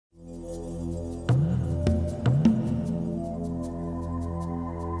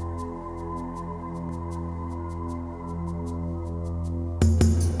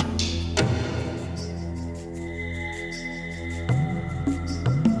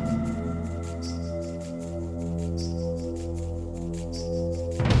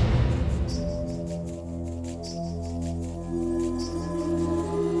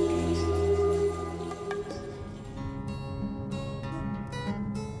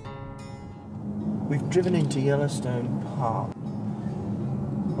We've driven into Yellowstone Park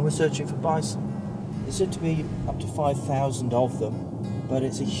and we're searching for bison. There's said to be up to 5,000 of them, but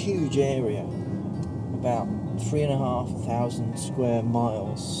it's a huge area, about 3,500 square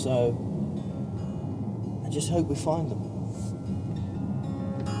miles, so I just hope we find them.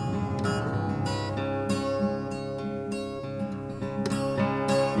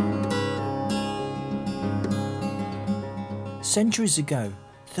 Centuries ago,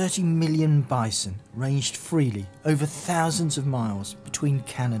 30 million bison ranged freely over thousands of miles between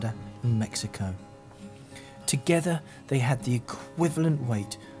Canada and Mexico. Together, they had the equivalent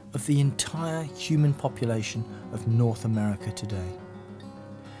weight of the entire human population of North America today.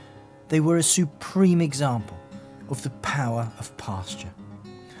 They were a supreme example of the power of pasture,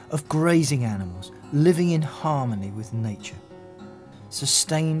 of grazing animals living in harmony with nature,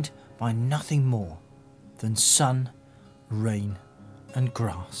 sustained by nothing more than sun, rain and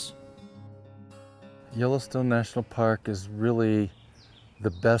grass. Yellowstone National Park is really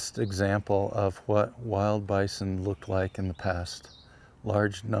the best example of what wild bison looked like in the past.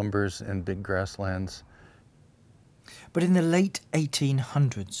 Large numbers in big grasslands. But in the late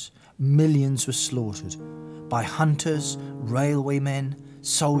 1800s, millions were slaughtered by hunters, railwaymen,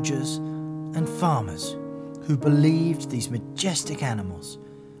 soldiers and farmers who believed these majestic animals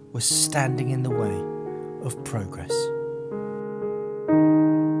were standing in the way of progress.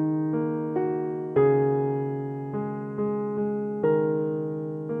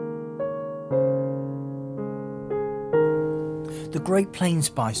 The Great Plains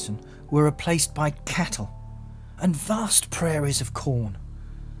bison were replaced by cattle and vast prairies of corn,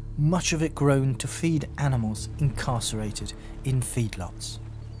 much of it grown to feed animals incarcerated in feedlots.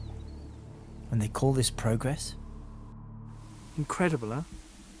 And they call this progress? Incredible, huh?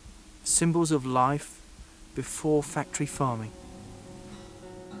 Symbols of life before factory farming.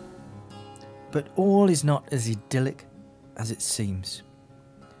 But all is not as idyllic as it seems.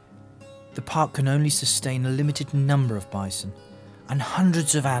 The park can only sustain a limited number of bison, and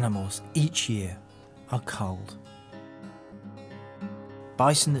hundreds of animals each year are culled.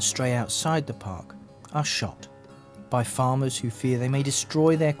 Bison that stray outside the park are shot by farmers who fear they may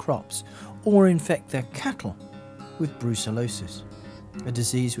destroy their crops or infect their cattle with brucellosis, a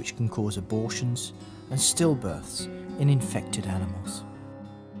disease which can cause abortions and stillbirths in infected animals.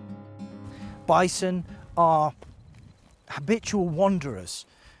 Bison are habitual wanderers,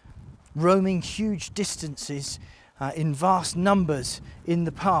 roaming huge distances in vast numbers in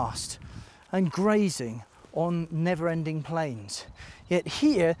the past and grazing on never-ending plains. Yet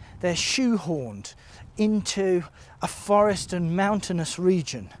here they're shoehorned into a forest and mountainous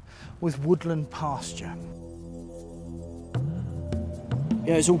region with woodland pasture.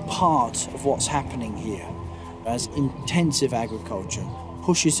 You know, it's all part of what's happening here as intensive agriculture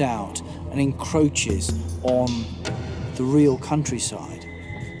pushes out and encroaches on the real countryside.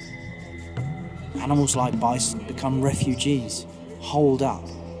 Animals like bison become refugees, holed up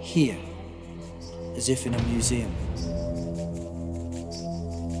here, as if in a museum.